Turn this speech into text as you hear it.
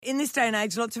In this day and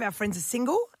age, lots of our friends are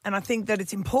single, and I think that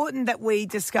it's important that we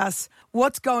discuss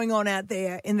what's going on out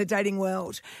there in the dating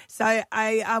world. So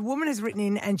a woman has written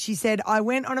in and she said, I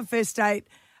went on a first date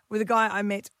with a guy I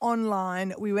met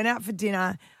online. We went out for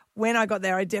dinner. When I got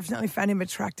there, I definitely found him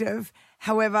attractive.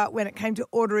 However, when it came to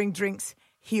ordering drinks,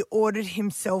 he ordered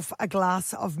himself a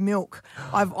glass of milk.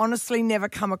 I've honestly never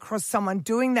come across someone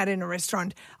doing that in a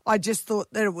restaurant. I just thought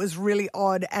that it was really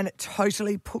odd and it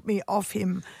totally put me off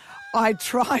him.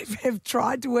 Have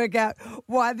tried to work out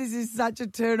why this is such a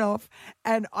turn-off,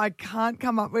 and I can't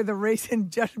come up with a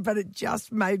reason, but it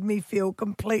just made me feel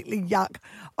completely yuck.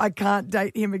 I can't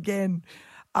date him again.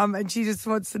 And she just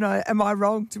wants to know, am I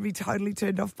wrong to be totally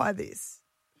turned off by this?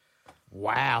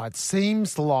 Wow, it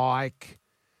seems like,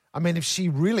 I mean, if she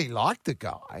really liked the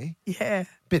guy, yeah,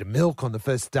 bit of milk on the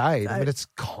first date, I mean, it's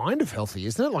kind of healthy,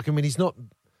 isn't it? Like, I mean, it's not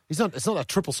a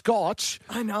triple scotch.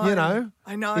 I know. You know?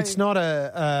 I know. It's not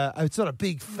a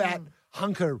big fat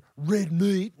hunk of red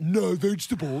meat, no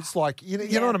vegetables. Like, you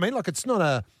know what I mean? Like, it's not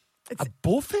a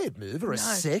bullfed move or a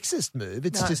sexist move.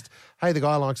 It's just, hey, the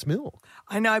guy likes milk.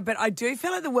 I know, but I do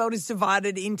feel like the world is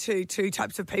divided into two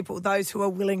types of people, those who are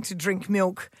willing to drink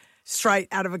milk straight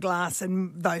out of a glass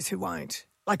and those who won't.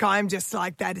 Like, I'm just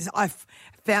like that.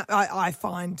 I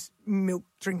find milk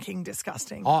drinking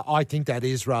disgusting. I think that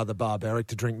is rather barbaric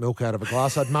to drink milk out of a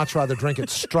glass. I'd much rather drink it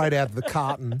straight out of the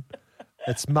carton.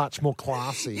 It's much more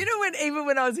classy. You know, even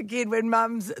when I was a kid, when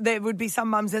there would be some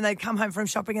mums and they'd come home from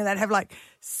shopping and they'd have like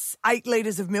 8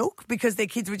 litres of milk because their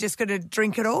kids were just going to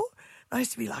drink it all. I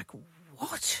used to be like,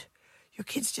 what? Your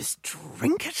kids just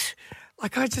drink it?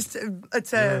 Like, I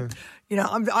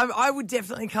would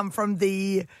definitely come from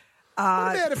the...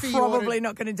 probably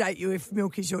not going to date you if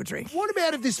milk is your drink. What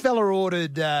about if this fella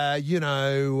ordered,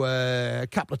 a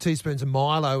couple of teaspoons of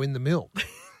Milo in the milk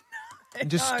and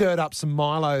just stirred up some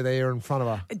Milo there in front of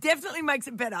her? It definitely makes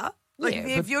it better. Like,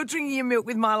 if you're drinking your milk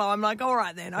with Milo, I'm like, all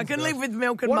right then, I can live with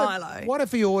milk and Milo. What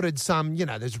if he ordered some,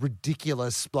 there's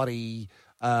ridiculous bloody...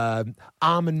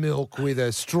 almond milk with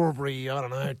a strawberry,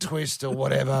 twist or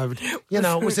whatever.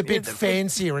 It was a bit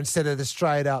fancier instead of the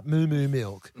straight up moo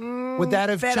milk. Would that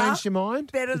have changed your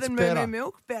mind? Better than moo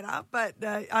milk, better, but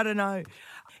I don't know.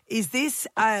 Is this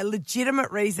a legitimate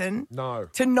reason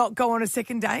to not go on a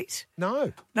second date?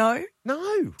 No. No?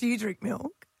 No. Do you drink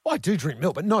milk? Well, I do drink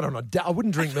milk, but not on a date. I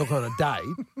wouldn't drink milk on a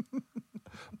date.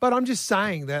 But I'm just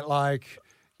saying that,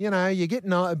 you're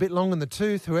getting a bit long in the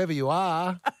tooth, whoever you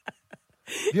are.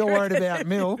 If you're worried about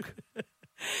milk,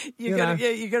 you're going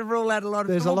to rule out a lot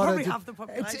of people. Probably half the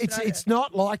population. It's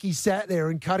not like he sat there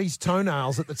and cut his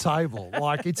toenails at the table.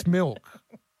 Like, it's milk.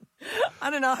 I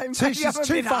don't know. She's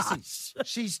too fussy.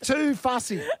 She's too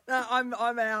fussy. No, I'm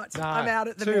out. No, I'm out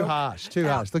at the too milk. Too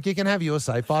harsh. Look, you can have your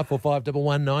say.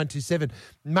 545-11927.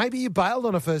 Maybe you bailed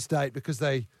on a first date because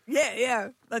they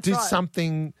that's did right.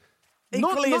 something.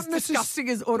 Equally as disgusting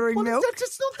as ordering milk.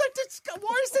 That's not that disgusting.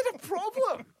 Why is that a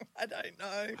problem? I don't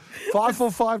know.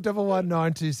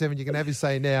 545-11927. You can have your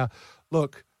say now.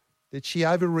 Look, did she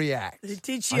overreact?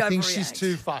 Did she overreact? I think she's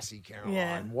too fussy, Caroline.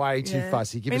 Yeah. Way too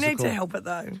fussy. Give us a call. We need to help it,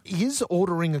 though. Is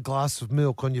ordering a glass of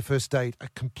milk on your first date a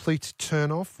complete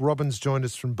turn-off? Robin's joined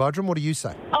us from Budrum. What do you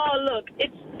say? Oh, look,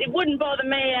 it wouldn't bother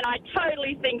me, and I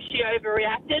totally think she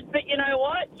overreacted. But you know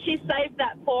what? She saved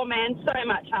that poor man so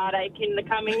much heartache in the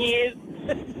coming years.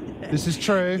 This is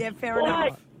true. Yeah, fair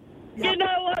enough. You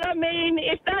know what I mean?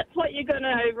 If that's what you're going to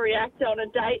overreact on a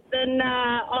date, then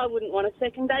I wouldn't want a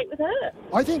second date with her.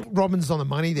 I think Robin's on the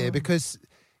money there because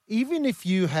even if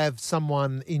you have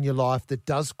someone in your life that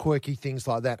does quirky things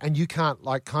like that and you can't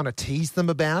kind of tease them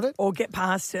about it. Or get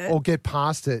past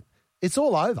it. It's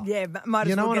all over. Yeah, might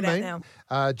as well get out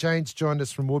now. Jane's joined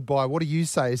us from Woodbine. What do you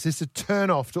say? Is this a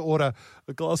turn-off to order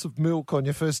a glass of milk on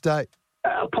your first date?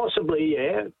 Possibly,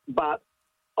 yeah, but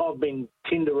I've been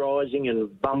Tinderising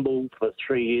and Bumble for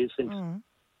 3 years since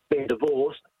being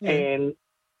divorced, and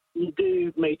you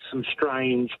do meet some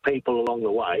strange people along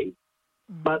the way,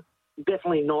 but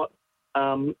definitely not.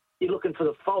 You're looking for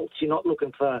the faults. You're not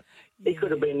looking for. He could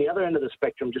have been the other end of the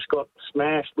spectrum, just got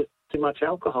smashed with too much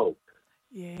alcohol.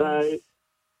 Yes. So,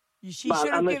 she should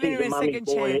have given him a second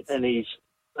chance. And he's,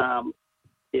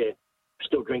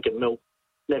 still drinking milk,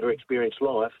 never experienced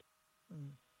life.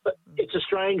 But it's a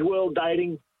strange world,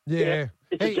 dating. Yeah.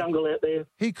 It's a jungle out there.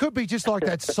 He could be just like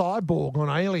that cyborg on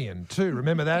Alien too.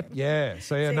 Remember that? Yeah.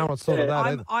 So, no one's thought of that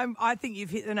either. I think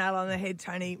you've hit the nail on the head,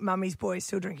 Tony. Mummy's boy is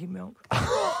still drinking milk.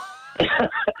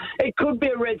 It could be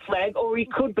a red flag, or he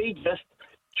could be just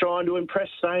trying to impress,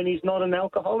 saying he's not an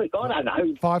alcoholic. I don't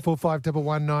know. 545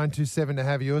 to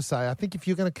have your say. I think if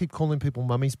you're going to keep calling people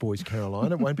mummy's boys,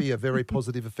 Caroline, it won't be a very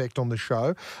positive effect on the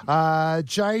show.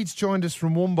 Jade's joined us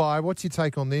from Mumbai. What's your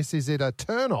take on this? Is it a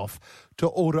turn-off to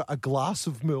order a glass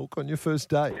of milk on your first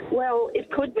date? Well,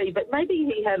 it could be, but maybe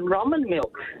he had rum and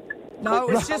milk. No,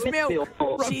 it was just Robin's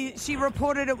milk. She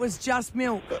reported it was just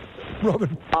milk.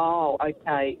 Robin. Oh,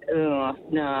 okay.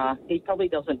 Nah, he probably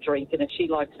doesn't drink, and if she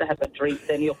likes to have a drink,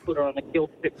 then he'll put her on a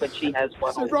guilt trip when she has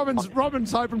one. So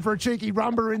Robin's hoping for a cheeky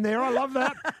rumba in there. I love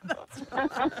that.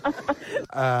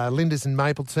 Linda's in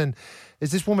Mapleton.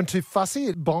 Is this woman too fussy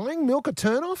at buying milk a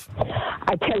turn-off?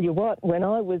 I tell you what, when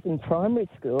I was in primary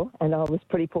school and I was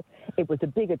pretty poor, it was a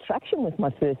big attraction with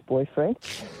my first boyfriend.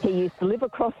 He used to live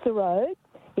across the road.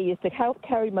 He used to help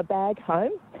carry my bag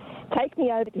home, take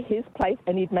me over to his place,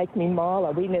 and he'd make me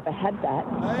Milo. We never had that.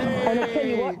 Hey. And I tell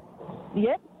you what,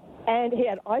 yep. And he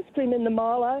had ice cream in the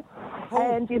Milo. Oh.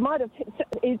 And you might have,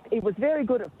 he was very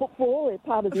good at football,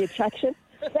 part of the attraction.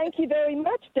 Thank you very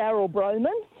much, Daryl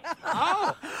Broman.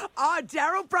 Oh,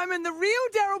 Daryl Broman, the real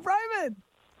Daryl Broman.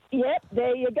 Yep,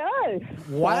 there you go.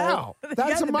 Wow,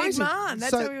 that's the amazing. Big man.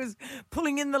 That's So- how he was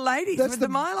pulling in the ladies That's with the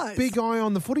Milos. big guy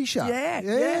on the footy show.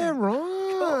 Yeah.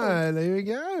 Right. There we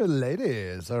go,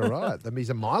 ladies. All right. He's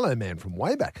a Milo man from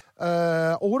way back.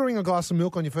 Ordering a glass of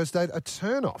milk on your first date, a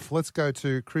turn-off. Let's go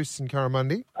to Chris in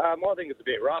Curramundi. I think it's a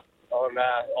bit rough on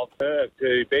her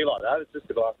to be like that. It's just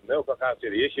a glass of milk. I can't see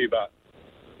the issue, but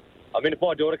I mean, if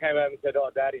my daughter came home and said, "Oh,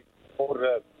 Daddy ordered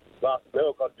a glass of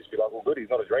milk," I'd just be like, "Well, good, he's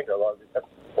not a drinker." Like, that's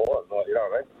fine, like, you know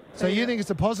what I mean? So you think it's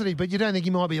a positive, but you don't think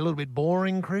he might be a little bit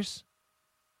boring, Chris?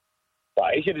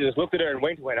 Like, he should have just looked at her and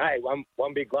went, "Hey,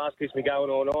 one big glass keeps me going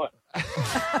all night."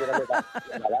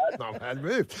 Not a bad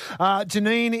move.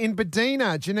 Janine in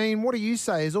Bedina. Janine, what do you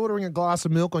say? Is ordering a glass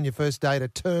of milk on your first date a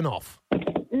turn-off?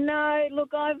 No,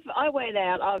 look, I went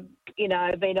out. I've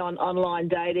been on online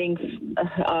dating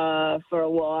for a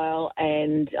while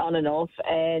and on and off.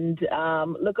 And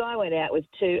look, I went out with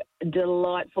two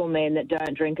delightful men that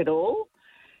don't drink at all.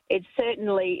 It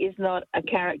certainly is not a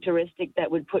characteristic that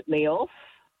would put me off.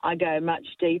 I go much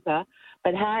deeper.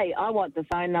 But hey, I want the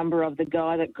phone number of the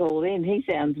guy that called in. He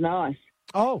sounds nice.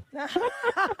 Oh.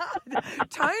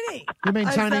 Tony. You mean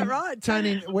Is Tony? that right?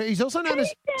 Tony. Well, he's also known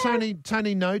as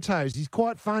Tony No Toes. He's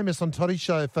quite famous on Toddy's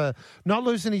show for not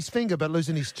losing his finger but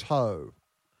losing his toe.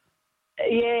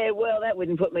 Yeah, well, that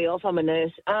wouldn't put me off. I'm a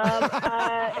nurse. All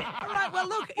right, well,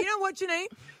 look, you know what, Janine?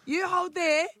 You hold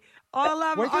there.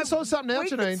 We can sort something out, we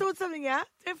Janine. can sort something out,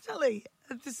 definitely.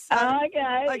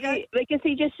 Okay, because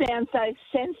he just sounds so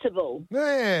sensible.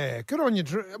 Yeah, good on you.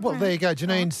 Well, there you go.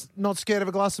 Janine's not scared of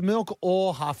a glass of milk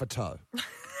or half a toe,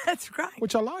 That's great.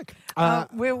 which I like.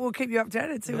 We'll keep you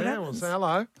updated. See what Yeah, happens. we'll say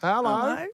hello. Hello. Hello.